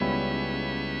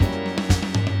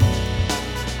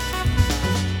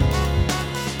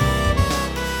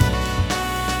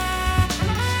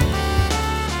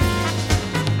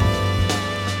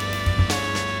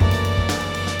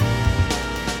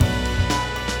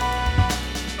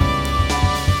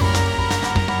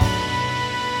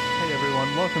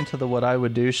the What I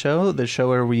Would Do show, the show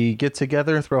where we get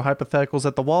together, throw hypotheticals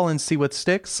at the wall, and see what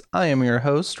sticks. I am your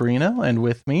host, Reno, and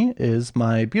with me is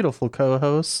my beautiful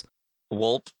co-host,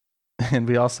 Wolp. And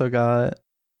we also got...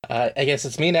 I guess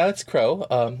it's me now, it's Crow,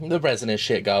 the resident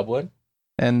shit goblin.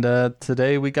 And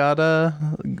today we got a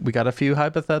few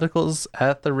hypotheticals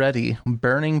at the ready,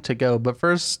 burning to go. But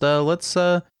first, let's...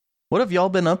 what have y'all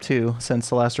been up to since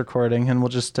the last recording? And we'll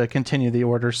just continue the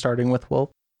order, starting with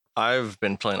Wolp. I've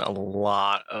been playing a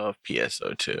lot of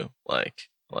PSO2, like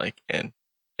an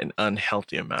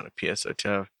unhealthy amount of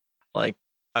PSO2.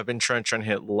 I've been trying to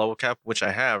hit level cap, which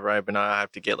I have, right? But now I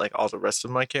have to get like all the rest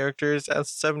of my characters at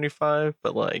 75.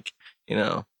 But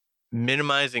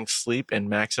minimizing sleep and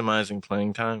maximizing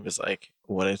playing time is like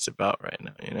what it's about right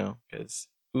now, because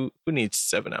who needs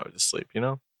 7 hours of sleep,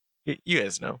 You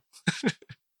guys know.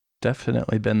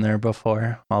 Definitely been there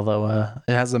before, although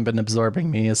it hasn't been absorbing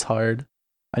me as hard.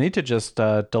 I need to just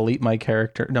delete my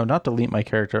character. No, not delete my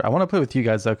character. I want to play with you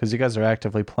guys, though, because you guys are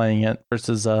actively playing it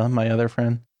versus my other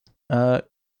friend.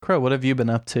 Crow, what have you been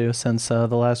up to since the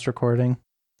last recording?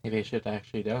 Maybe I should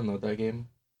actually download that game.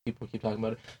 People keep talking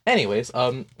about it. Anyways,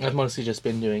 I've mostly just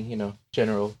been doing,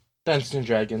 general Dungeons &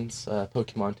 Dragons,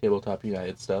 Pokemon Tabletop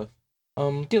United stuff.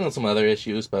 Dealing with some other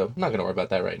issues, but I'm not going to worry about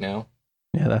that right now.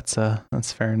 Yeah,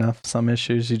 that's fair enough. Some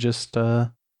issues you just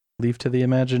leave to the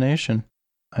imagination.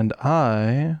 And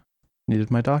I needed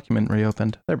my document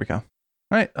reopened. There we go. All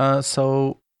right,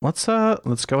 so let's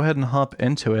go ahead and hop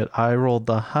into it. I rolled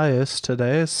the highest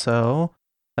today, so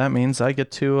that means I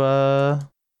get to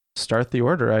start the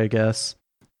order, I guess.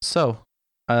 So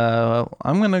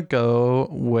I'm gonna go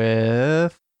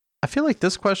with... I feel like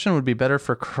this question would be better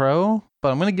for Crow,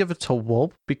 but I'm gonna give it to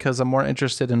Wolp because I'm more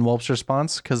interested in Wolp's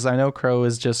response, because I know Crow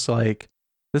is just like...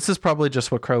 This is probably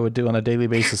just what Crow would do on a daily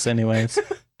basis anyways.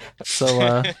 So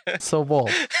Wolp.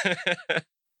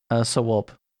 So Wolp,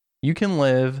 you can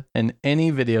live in any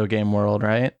video game world,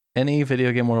 right? Any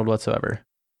video game world whatsoever.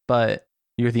 But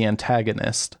you're the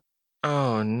antagonist.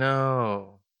 Oh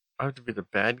no. I have to be the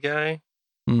bad guy?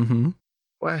 Mm-hmm.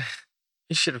 What?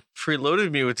 You should have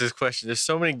preloaded me with this question. There's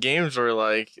so many games where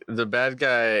like the bad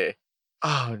guy...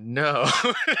 Oh no.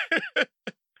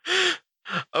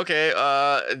 Okay,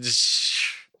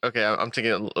 okay, I'm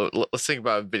thinking, let's think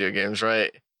about video games,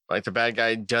 right? Like the bad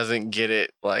guy doesn't get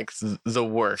it like the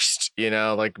worst,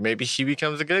 like maybe he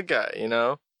becomes a good guy,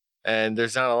 and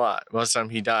there's not a lot. Most of the time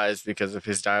he dies because of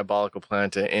his diabolical plan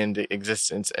to end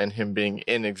existence and him being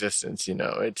in existence,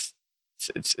 it's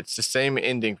the same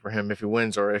ending for him if he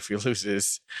wins or if he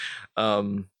loses.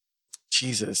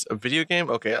 Jesus, a video game?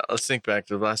 Okay, let's think back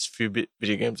to the last few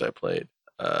video games I played.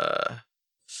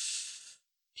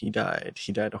 He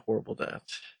died a horrible death.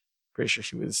 Pretty sure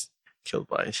he was killed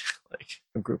by like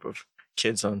a group of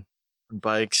kids on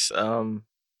bikes. I'm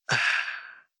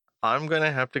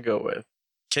gonna have to go with...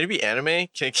 Can it be anime?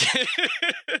 Can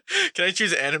I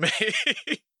choose anime?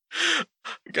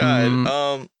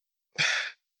 God.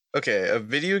 Okay, a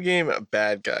video game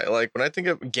bad guy. Like when I think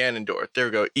of Ganondorf, there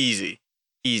we go. Easy.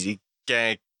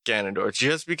 Ganondorf.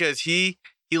 Just because he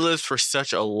lives for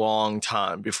such a long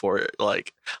time before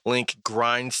like Link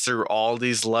grinds through all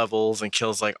these levels and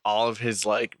kills like all of his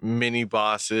like mini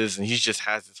bosses, and he just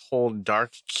has this whole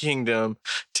dark kingdom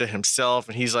to himself,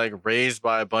 and he's like raised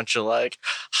by a bunch of like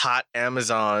hot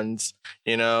Amazons,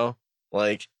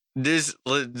 like this,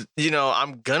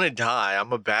 I'm gonna die.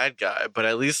 I'm a bad guy, but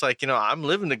at least like, I'm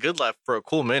living the good life for a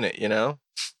cool minute,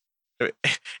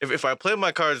 If I play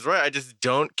my cards right, I just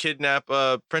don't kidnap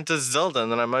Princess Zelda,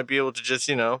 and then I might be able to just,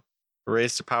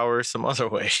 raise to power some other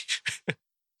way.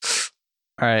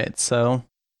 All right, so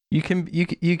you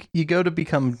go to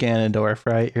become Ganondorf,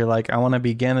 right? You're like, I want to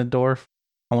be Ganondorf.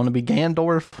 I want to be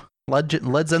Gandorf,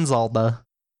 Legend Zelda.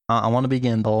 I want to be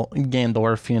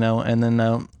Gandorf, and then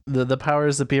the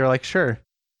powers that be are like, sure.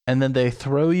 And then they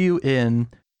throw you in,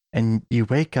 and you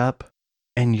wake up,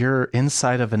 and you're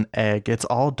inside of an egg. It's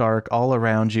all dark all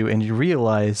around you, and you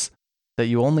realize that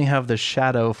you only have the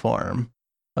shadow form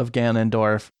of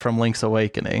Ganondorf from Link's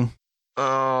Awakening.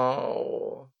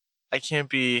 Oh, I can't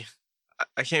be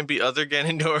other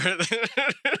Ganondorf.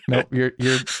 Nope,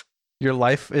 your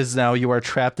life is now, you are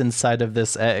trapped inside of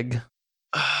this egg.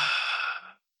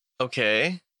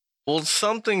 Okay. Well,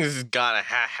 something's gotta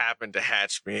happen to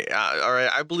hatch me. All right,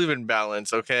 I believe in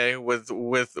balance. Okay, with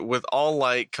all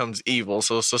light comes evil.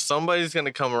 So somebody's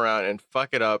gonna come around and fuck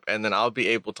it up, and then I'll be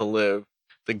able to live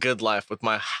the good life with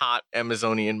my hot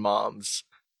Amazonian moms.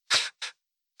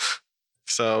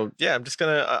 So yeah, I'm just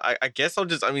gonna. I guess I'll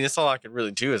just. I mean, that's all I can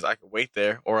really do is I can wait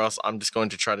there, or else I'm just going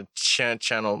to try to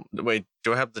channel. Wait,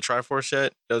 do I have the Triforce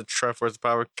yet? Does the Triforce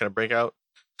power? Can I break out?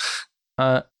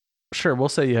 Sure, we'll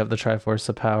say you have the Triforce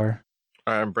of Power.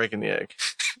 All right, I'm breaking the egg.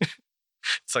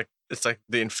 It's like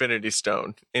the Infinity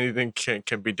Stone. Anything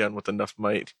can be done with enough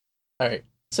might. All right.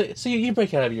 So you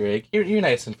break out of your egg. You're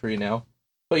nice and free now.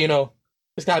 But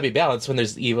there's got to be balance. When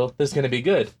there's evil, there's going to be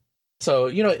good. So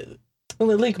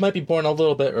Link might be born a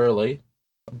little bit early,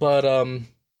 but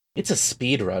it's a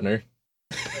speed runner.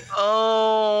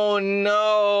 Oh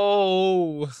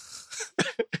no.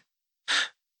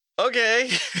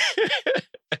 Okay.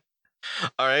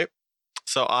 All right.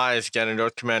 So I, as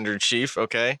Ganondorf Commander in Chief,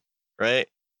 okay, right?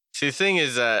 See, the thing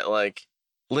is that like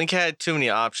Link had too many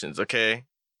options. Okay,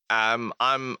 I'm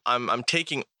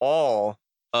taking all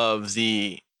of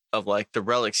the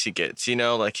relics he gets.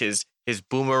 Like his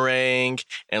boomerang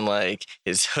and like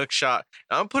his hook shot.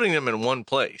 I'm putting them in one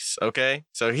place. Okay,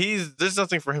 so there's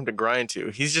nothing for him to grind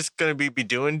to. He's just gonna be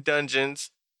doing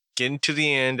dungeons, getting to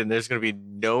the end, and there's gonna be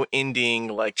no ending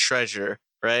like treasure.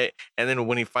 Right. And then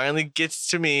when he finally gets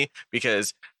to me,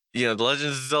 because, The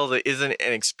Legend of Zelda isn't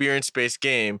an experience-based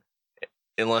game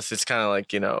unless it's kind of like,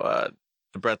 the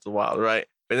Breath of the Wild. Right.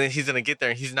 But then he's going to get there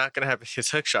and he's not going to have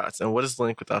his hook shots. And what is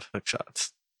Link without hook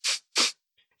shots?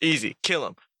 Easy. Kill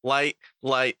him. Light,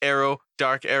 arrow,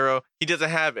 dark arrow. He doesn't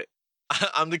have it.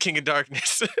 I'm the king of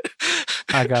darkness.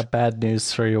 I got bad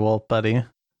news for you, Wolf Buddy.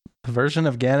 The version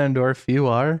of Ganondorf you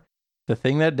are, the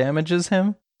thing that damages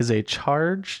him is a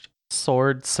charged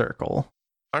sword circle.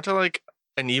 Aren't I like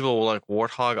an evil like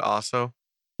warthog also?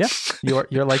 Yeah,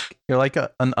 you're like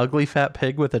an ugly fat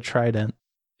pig with a trident.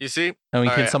 You see, and we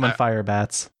can summon fire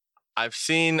bats. I've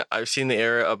seen the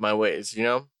error of my ways.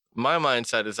 My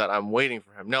mindset is that I'm waiting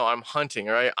for him. No, I'm hunting.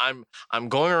 All right, I'm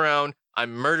going around.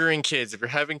 I'm murdering kids. If you're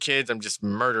having kids, I'm just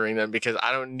murdering them because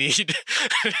I don't need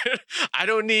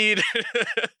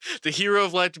the hero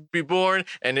of light to be born.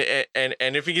 And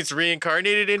if he gets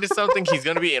reincarnated into something, he's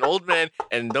gonna be an old man.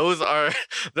 And those are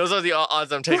the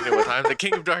odds I'm taking it with. I'm the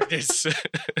king of darkness.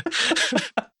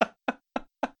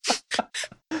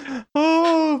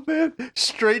 Oh man,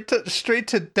 straight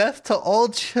to death to all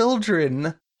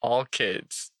children. All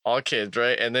kids,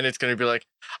 right? And then it's gonna be like,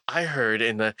 I heard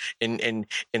in the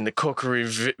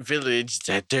Kokiri village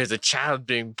that there's a child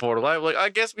being born alive. Like, I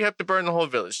guess we have to burn the whole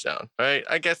village down, right?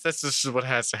 I guess that's just what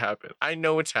has to happen. I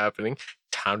know it's happening.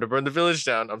 Time to burn the village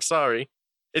down. I'm sorry,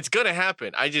 it's gonna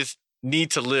happen. I just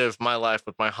need to live my life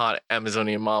with my hot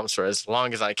Amazonian moms for as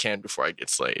long as I can before I get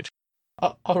slayed.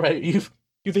 All right, you've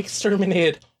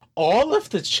exterminated all of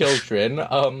the children.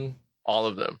 All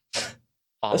of them.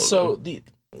 So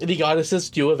the goddesses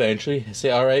do eventually say,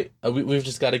 all right, we've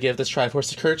just got to give this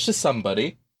Triforce of Courage to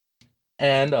somebody.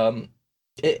 And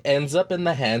it ends up in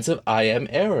the hands of I Am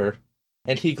Error.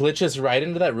 And he glitches right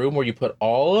into that room where you put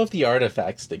all of the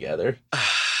artifacts together.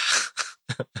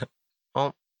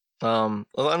 Well,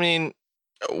 I mean,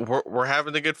 we're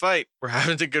having a good fight. We're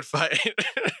having a good fight.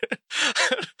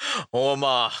 Oh,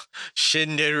 ma,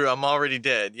 Shinderu, I'm already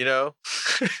dead, You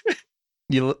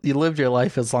lived your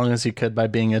life as long as you could by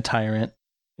being a tyrant.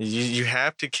 You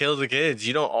have to kill the kids.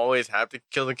 You don't always have to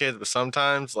kill the kids, but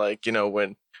sometimes, like,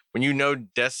 when you know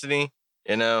destiny,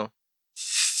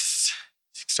 it's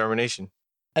extermination.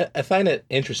 I find it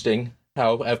interesting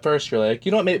how at first you're like,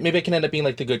 you know what, maybe I can end up being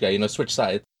like the good guy, switch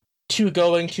sides, to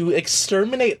going to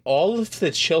exterminate all of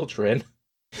the children.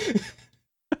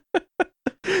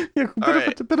 Yeah,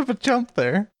 a bit of a jump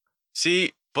there.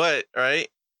 See, but, right,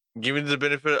 given the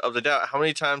benefit of the doubt, how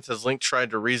many times has Link tried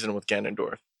to reason with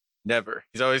Ganondorf? Never.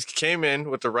 He's always came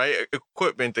in with the right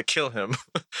equipment to kill him.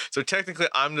 So technically,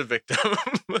 I'm the victim.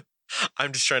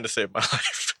 I'm just trying to save my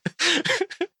life.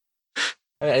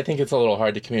 I think it's a little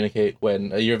hard to communicate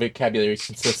when your vocabulary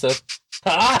consists of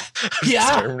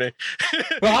yeah.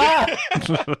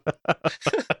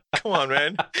 Come on,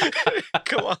 man.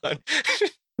 Come on.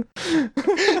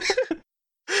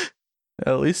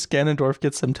 At least Ganondorf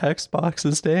gets some text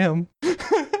boxes, damn.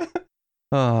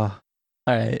 Oh, all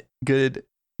right. Good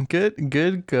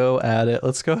go at it.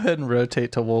 Let's go ahead and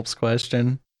rotate to Wolf's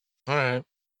question. All right.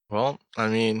 Well, I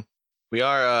mean, we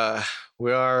are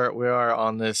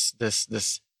on this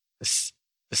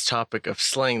topic of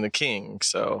slaying the king.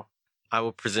 So I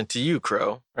will present to you,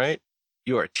 Crow, right?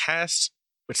 You are tasked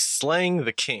with slaying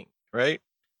the king, right?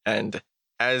 And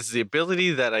as the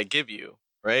ability that I give you,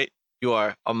 right? You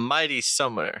are a mighty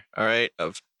summoner, all right,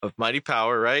 of mighty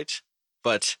power, right?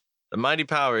 But the mighty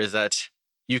power is that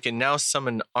you can now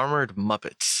summon armored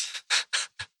Muppets.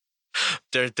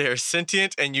 They're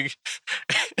sentient, and you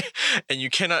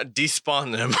cannot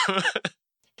despawn them.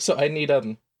 So I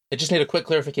just need a quick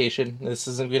clarification. This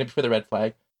isn't going to be for the red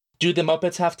flag. Do the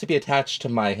Muppets have to be attached to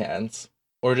my hands,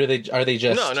 or are they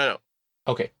just? No.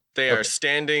 Okay. They are Okay.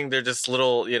 standing. They're just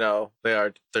little,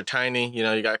 they're tiny.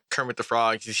 You got Kermit the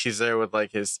Frog. He's there with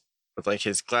his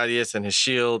gladius and his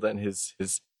shield and his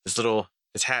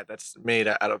hat that's made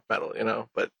out of metal.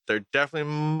 But they're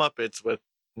definitely Muppets with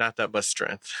not that much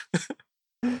strength.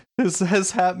 Is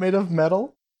his hat made of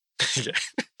metal? Yeah.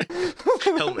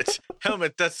 Helmet.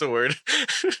 That's the word.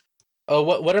 Oh,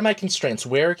 what are my constraints?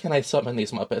 Where can I summon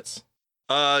these Muppets?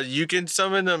 You can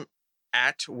summon them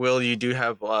at will. You do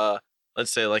have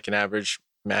let's say like an average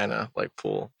mana like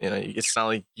pool. It's not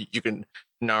like you can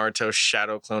Naruto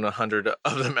shadow clone 100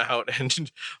 of them out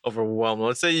and overwhelm them.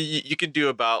 Let's say you can do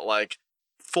about like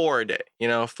 4 a day.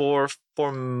 Four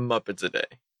Muppets a day.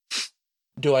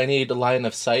 Do I need a line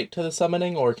of sight to the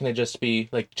summoning, or can it just be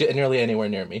like generally anywhere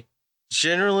near me?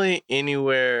 Generally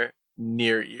anywhere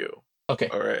near you. Okay,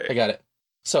 All right. I got it.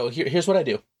 So here's what I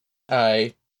do.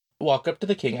 I walk up to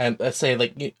the king and say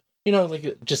like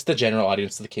like just the general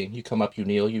audience of the king. You come up, you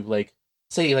kneel, you like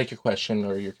say like your question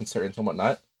or your concerns and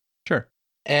whatnot. Sure.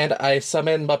 And I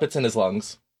summon Muppets in his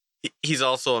lungs. He's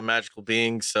also a magical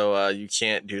being, so you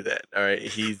can't do that. All right,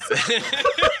 he's.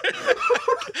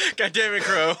 God damn it,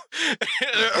 Crow!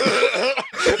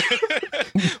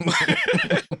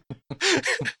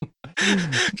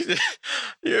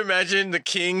 You imagine the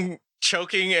king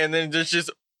choking, and then there's just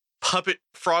puppet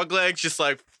frog legs just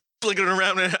like flicking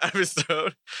around out of his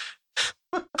throat.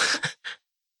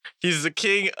 He's the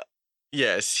king.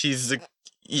 Yes, he's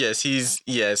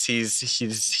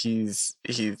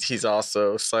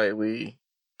also slightly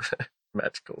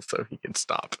magical, so he can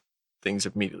stop things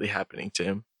immediately happening to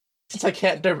him. Since I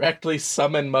can't directly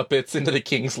summon Muppets into the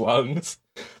king's lungs,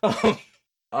 we're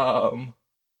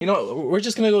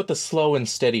just gonna go with the slow and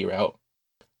steady route.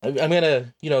 I'm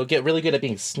gonna, get really good at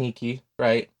being sneaky,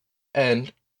 right?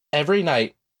 And every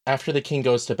night after the king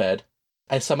goes to bed,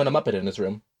 I summon a Muppet in his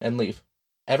room and leave.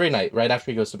 Every night, right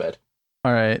after he goes to bed.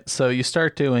 All right, so you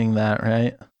start doing that,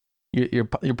 right? You're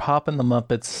popping the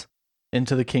Muppets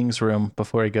into the king's room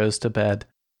before he goes to bed.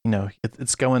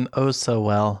 It's going oh so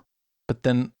well. But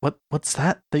then what's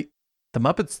that? The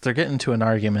Muppets, they're getting into an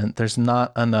argument. There's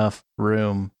not enough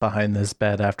room behind this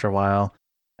bed after a while,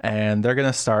 and they're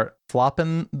gonna start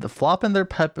flopping their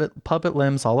puppet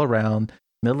limbs all around.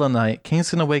 Middle of the night,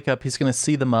 King's gonna wake up. He's gonna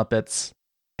see the Muppets,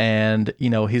 and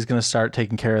he's gonna start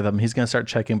taking care of them. He's gonna start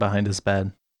checking behind his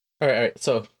bed. All right.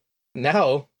 So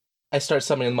now I start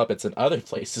summoning Muppets in other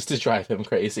places to drive him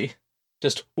crazy.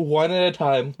 Just one at a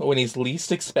time when he's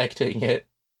least expecting it.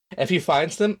 If he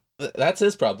finds them, that's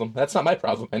his problem. That's not my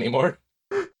problem anymore.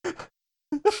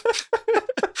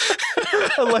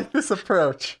 I like this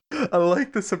approach.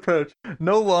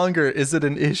 No longer is it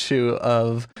an issue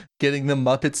of getting the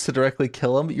Muppets to directly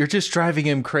kill him. You're just driving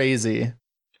him crazy.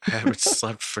 I haven't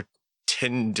slept for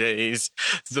 10 days.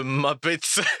 The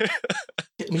Muppets.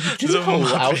 I mean, you do know how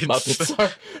loud Muppets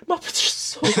are. Muppets are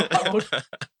so loud.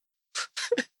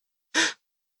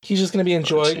 He's just going to be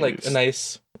enjoying like a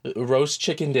nice roast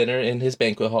chicken dinner in his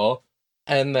banquet hall.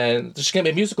 And then there's just going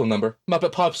to be a musical number.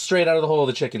 Muppet pops straight out of the hole of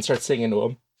the chicken, starts singing to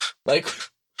him. Like...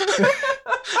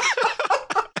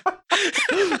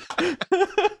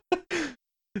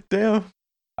 Damn.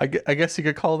 I guess you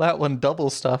could call that one double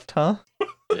stuffed, huh?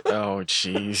 Oh,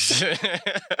 jeez.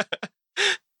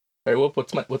 All right,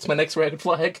 what's my next red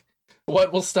flag?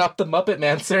 What will stop the Muppet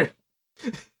Man, sir?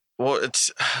 Well,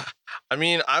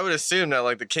 I would assume that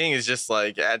like the king is just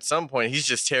like at some point he's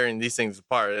just tearing these things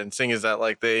apart, and thing is that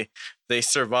like they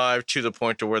survive to the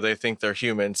point to where they think they're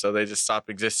human, so they just stop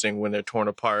existing when they're torn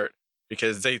apart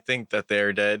because they think that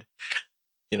they're dead.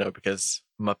 Because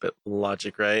Muppet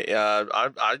logic, right?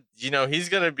 He's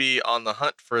gonna be on the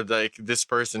hunt for like this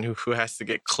person who has to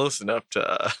get close enough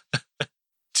to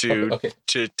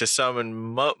to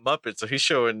summon Muppets. So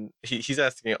he's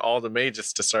asking all the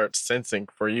mages to start sensing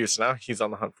for you. So now he's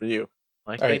on the hunt for you,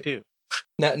 like all they right. do.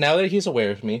 Now that he's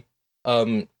aware of me,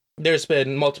 there's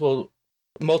been multiple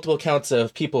counts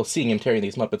of people seeing him tearing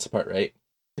these Muppets apart, right?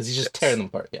 Because he's just tearing them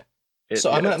apart. Yeah.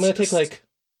 I'm gonna take like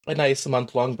a nice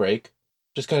month-long break.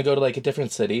 Just gonna go to like a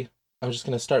different city. I'm just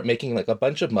gonna start making like a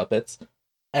bunch of Muppets,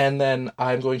 and then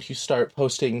I'm going to start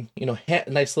posting,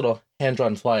 nice little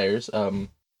hand-drawn flyers,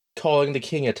 calling the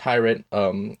king a tyrant,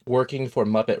 working for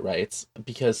Muppet rights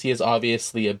because he is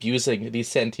obviously abusing these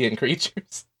sentient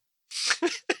creatures.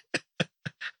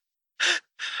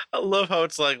 I love how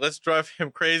it's like, let's drive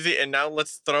him crazy, and now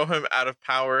let's throw him out of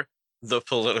power the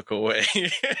political way.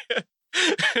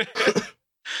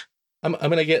 I'm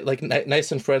gonna get like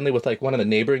nice and friendly with like one of the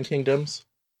neighboring kingdoms.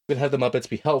 We'd have the Muppets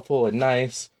be helpful and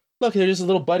nice. Look, they're just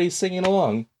little buddies singing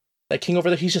along. That king over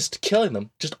there, he's just killing them,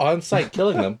 just on sight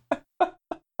killing them.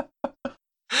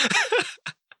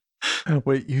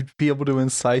 Wait, you'd be able to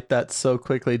incite that so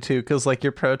quickly too, because like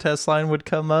your protest line would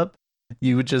come up.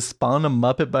 You would just spawn a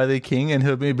Muppet by the king, and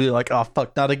he'll be like, "Oh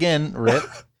fuck, not again!" Rip.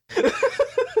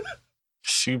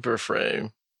 Super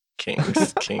frame.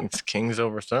 Kings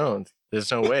overthrown. There's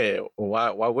no way.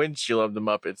 Why wouldn't you love the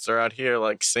Muppets? They're out here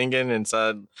like singing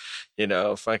inside,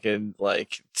 fucking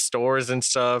like stores and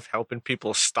stuff, helping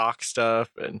people stock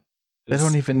stuff, and They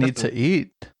don't even need to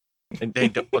eat. And they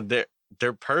don't.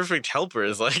 They're perfect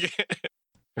helpers. Like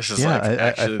this is Yeah, like I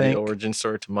actually think- the origin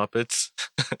story to Muppets.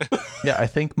 Yeah, I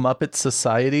think Muppet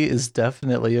Society is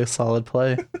definitely a solid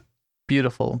play.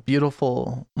 Beautiful,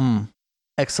 beautiful,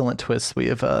 excellent twist we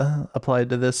have applied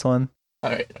to this one.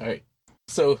 All right.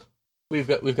 So we've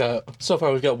got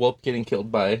Whoop getting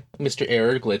killed by Mr.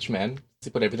 Error Glitchman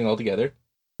to put everything all together.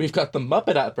 We've got the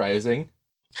Muppet Uprising,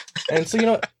 and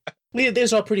so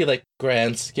these are all pretty like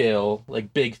grand scale,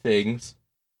 like big things.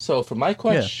 So for my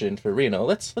question for Reno,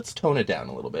 let's tone it down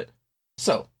a little bit.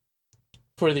 So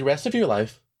for the rest of your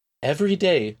life, every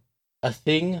day a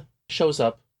thing shows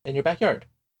up in your backyard.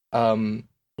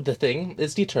 The thing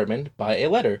is determined by a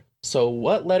letter. So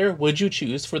what letter would you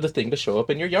choose for the thing to show up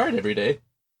in your yard every day?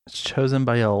 It's chosen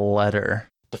by a letter.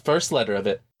 The first letter of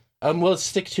it. We'll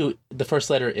stick to the first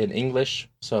letter in English,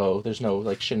 so there's no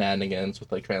like shenanigans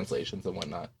with like translations and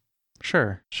whatnot.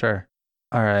 Sure.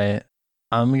 All right.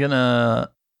 I'm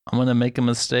gonna make a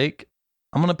mistake.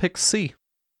 I'm gonna pick C.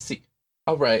 C.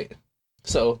 All right.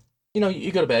 So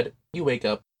you go to bed, you wake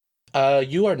up.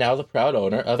 You are now the proud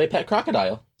owner of a pet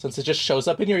crocodile, since it just shows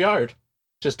up in your yard,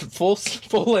 just full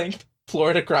length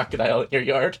Florida crocodile in your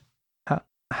yard.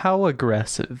 How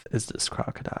aggressive is this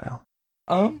crocodile?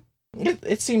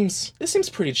 It seems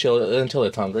pretty chill until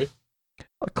it's hungry.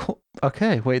 Cool.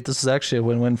 Okay, wait, this is actually a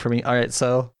win-win for me. All right,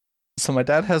 so my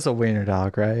dad has a wiener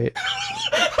dog, right?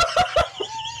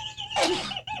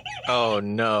 Oh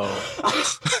no.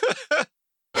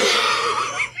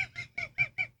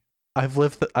 I've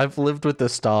lived with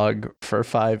this dog for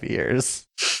 5 years.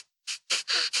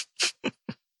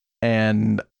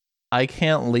 And I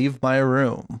can't leave my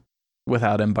room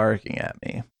without him barking at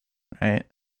me. Right?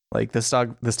 Like this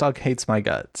dog hates my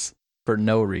guts for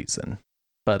no reason.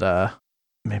 But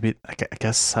maybe I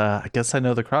guess I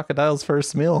know the crocodile's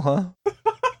first meal, huh?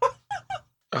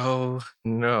 Oh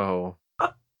no.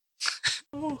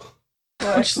 Oh,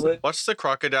 Watch the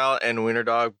crocodile and wiener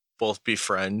dog both be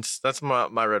friends. That's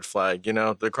my red flag.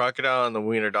 The crocodile and the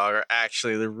wiener dog are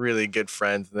actually the really good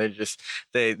friends, and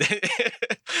they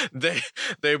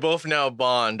both now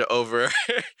bond over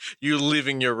you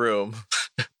leaving your room.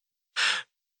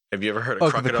 Have you ever heard a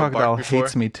crocodile the crocodile bark before?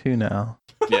 hates me too now.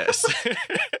 Yes.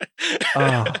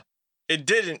 Oh. It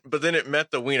didn't, but then it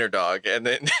met the wiener dog, and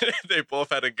then they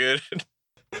both had a good.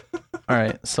 All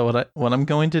right. So what I'm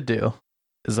going to do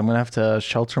is I'm gonna have to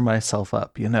shelter myself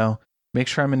up. Make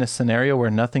sure I'm in a scenario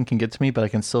where nothing can get to me, but I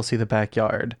can still see the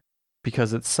backyard.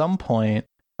 Because at some point,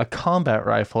 a combat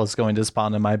rifle is going to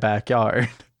spawn in my backyard.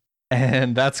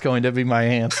 And that's going to be my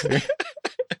answer.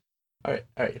 All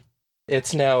right.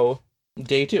 It's now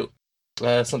day 2.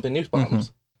 Something new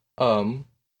spawns.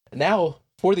 Now,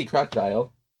 for the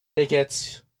crocodile, it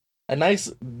gets a nice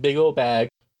big old bag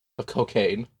of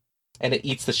cocaine, and it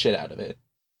eats the shit out of it.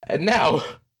 And now,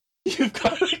 you've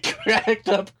got a cracked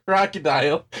up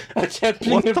crocodile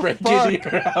attempting to break into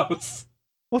your house.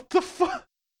 What the fuck?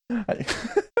 I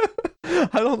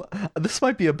don't. This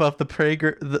might be above the pay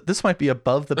grade. This might be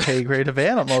above the pay grade of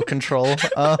animal control.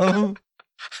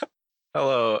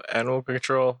 Hello, animal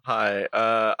control. Hi.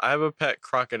 I have a pet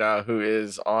crocodile who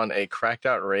is on a cracked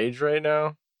out rage right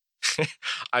now.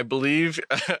 I believe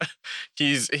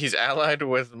he's allied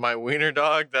with my wiener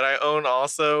dog that I own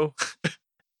also.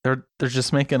 They're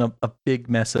just making a big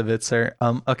mess of it, sir.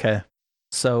 Okay.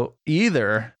 So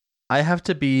either I have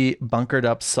to be bunkered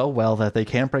up so well that they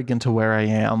can't break into where I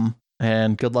am,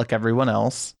 and good luck everyone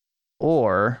else,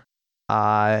 or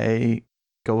I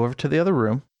go over to the other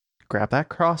room, grab that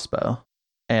crossbow,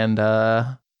 and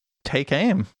take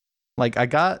aim. Like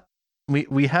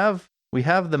we have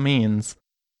the means.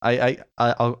 I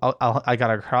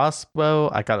got a crossbow.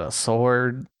 I got a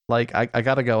sword. Like I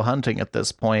gotta go hunting at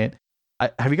this point.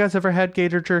 Have you guys ever had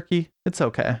gator jerky? It's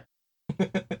okay.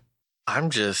 I'm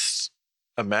just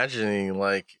imagining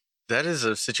like that is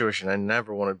a situation I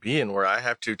never want to be in, where I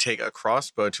have to take a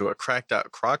crossbow to a cracked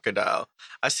out crocodile.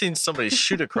 I've seen somebody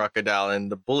shoot a crocodile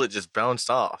and the bullet just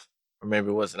bounced off. Or maybe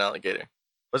it was an alligator.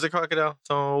 Was it crocodile?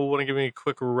 So want to give me a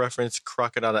quick reference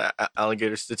crocodile to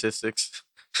alligator statistics?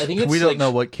 I think it's we don't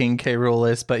know what King K. Rool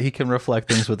is, but he can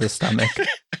reflect things with his stomach.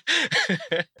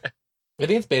 I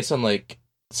think it's based on like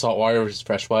saltwater versus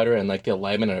freshwater and like the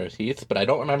alignment of our teeth, but I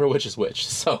don't remember which is which.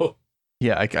 So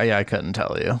Yeah, I couldn't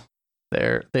tell you.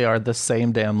 They are the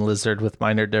same damn lizard with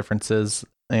minor differences,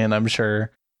 and I'm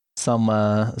sure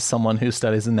someone who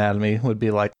studies anatomy would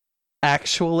be like,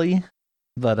 actually,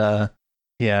 but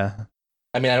yeah,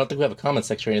 I mean, I don't think we have a comment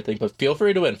section or anything, but feel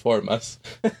free to inform us.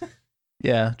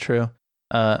 yeah, true.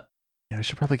 Yeah, we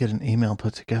should probably get an email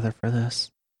put together for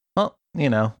this. Well,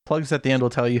 plugs at the end will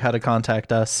tell you how to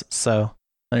contact us. So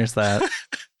there's that.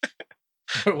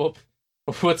 Well,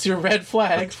 what's your red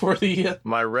flag for the?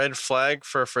 My red flag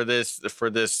for this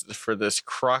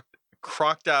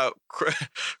crocked out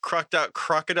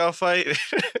crocodile fight.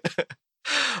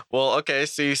 Well, okay,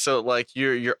 see, so like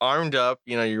you're armed up,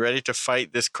 you're ready to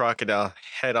fight this crocodile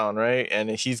head on, right? And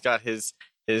he's got his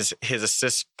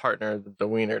assist partner, the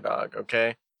wiener dog,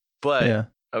 okay? But Yeah.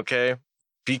 okay,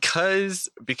 because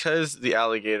the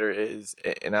alligator is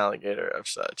an alligator of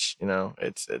such,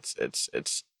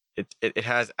 it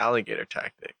has alligator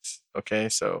tactics, okay?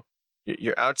 So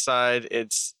you're outside,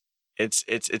 it's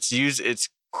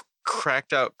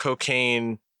cracked out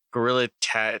cocaine gorilla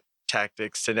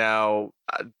tactics to now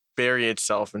bury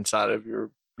itself inside of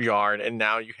your yard, and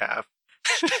now you have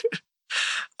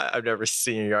I've never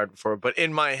seen your yard before, but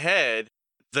in my head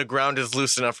the ground is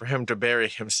loose enough for him to bury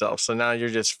himself, so now you're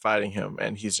just fighting him,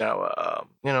 and he's now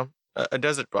a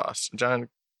desert boss, giant,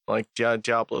 like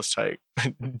Diablo's type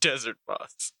desert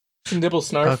boss. Nibble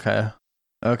snarf.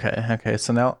 Okay,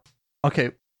 so now,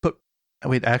 okay, but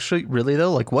wait, actually, really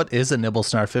though, like, what is a nibble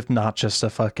snarf if not just a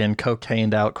fucking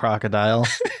cocained out crocodile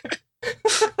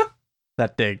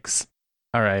that digs?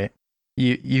 All right,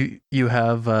 you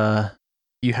have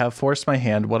forced my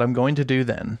hand. What I'm going to do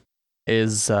then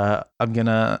is I'm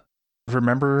gonna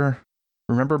remember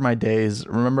my days,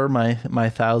 remember my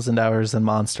 1,000 hours in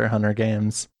Monster Hunter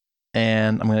games,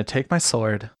 and I'm gonna take my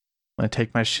sword, I'm gonna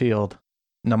take my shield.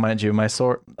 Now, mind you, my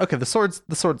sword. Okay, the sword's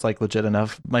like legit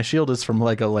enough. My shield is from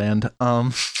Legoland.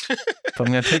 But I'm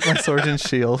gonna take my sword and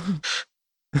shield,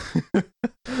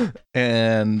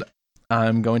 and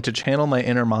I'm going to channel my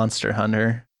inner Monster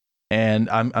Hunter,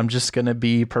 and I'm just gonna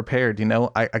be prepared.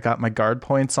 I got my guard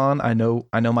points on. I know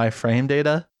my frame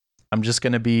data. I'm just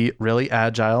gonna be really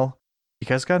agile. You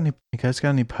guys got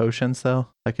any potions though?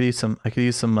 I could use some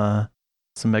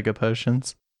mega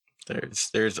potions.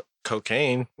 There's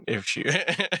cocaine if you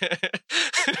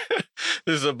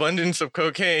there's abundance of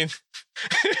cocaine.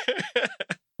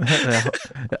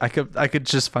 I could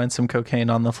just find some cocaine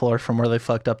on the floor from where they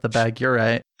fucked up the bag. You're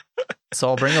right. So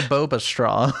I'll bring a boba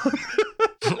straw.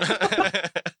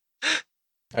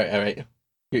 All right.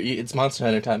 It's Monster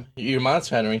Hunter time. You're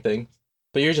Monster Huntering things,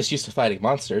 but you're just used to fighting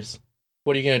monsters.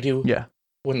 What are you gonna do? Yeah.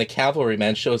 When the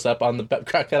cavalryman shows up on the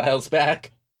crocodile's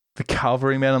back. The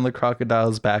cavalryman on the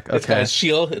crocodile's back. Okay. It's got his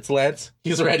shield. It's Lance.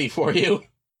 He's ready for you.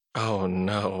 Oh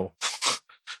no.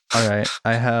 All right.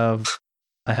 I have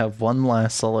one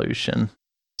last solution.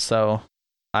 So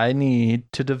I need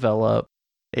to develop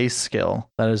a skill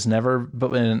that has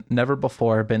never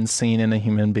before been seen in a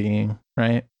human being,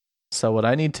 right? So what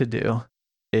I need to do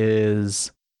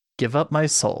is give up my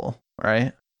soul,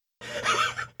 right?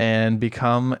 And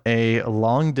become a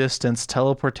long distance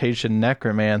teleportation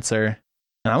necromancer.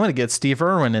 And I'm gonna get Steve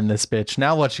Irwin in this bitch.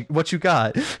 Now what you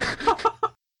got?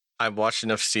 I've watched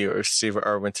enough Steve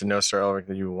Irwin to know, Sir Elric,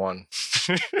 that you won.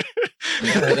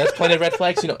 Yeah, that's plenty of red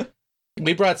flags.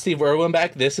 We brought Steve Irwin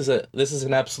back. This is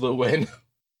an absolute win.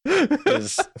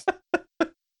 There's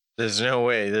no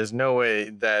way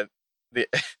that the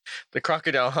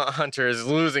crocodile hunter is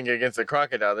losing against the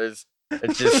crocodile.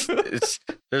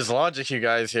 There's logic, you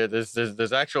guys, here.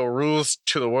 There's actual rules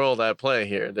to the world at play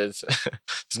here. There's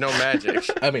no magic.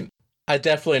 I mean, I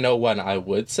definitely know one I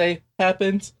would say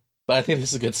happens, but I think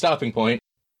this is a good stopping point.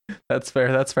 That's fair.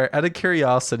 Out of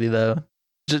curiosity, though,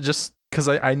 just because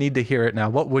I need to hear it now,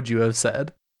 what would you have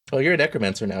said? Oh, you're a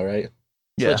necromancer now, right?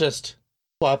 Yeah. So just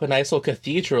plop a nice little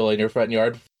cathedral in your front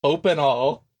yard, open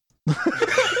all.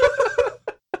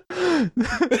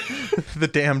 The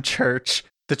damn church,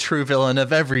 the true villain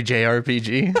of every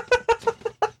JRPG.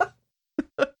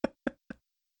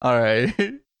 All right.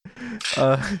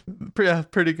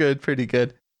 Pretty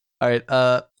good. All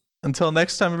right. Until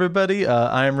next time, everybody.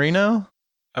 I'm Reno.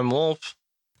 I'm Wolf.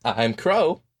 I'm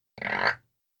Crow.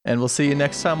 And we'll see you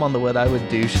next time on the What I Would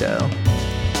Do show.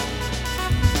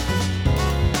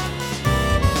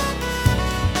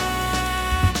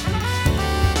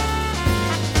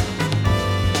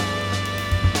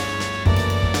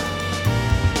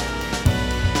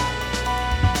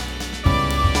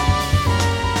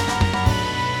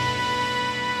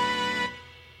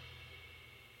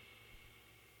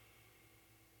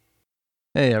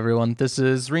 Hey everyone, this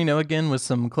is Reno again with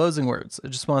some closing words. I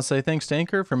just want to say thanks to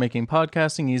Anchor for making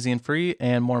podcasting easy and free,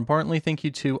 and more importantly, thank you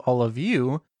to all of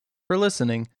you for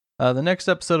listening. The next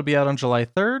episode will be out on July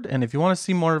 3rd, and if you want to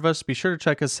see more of us, be sure to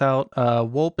check us out.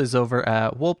 Wulp is over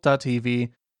at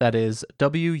wulp.tv, that is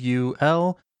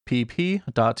WULPP.tv,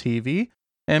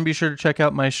 and be sure to check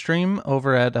out my stream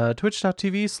over at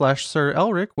twitch.tv/Sir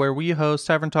Elric, where we host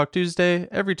Tavern Talk Tuesday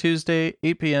every Tuesday,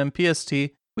 8 p.m. PST.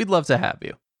 We'd love to have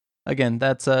you. Again,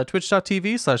 that's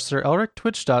twitch.tv/Sir Elric,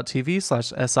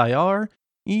 twitch.tv/SIRELRICH,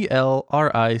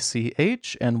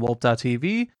 and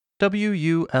wulp.tv,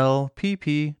 WULPP.tv.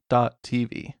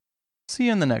 See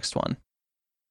you in the next one.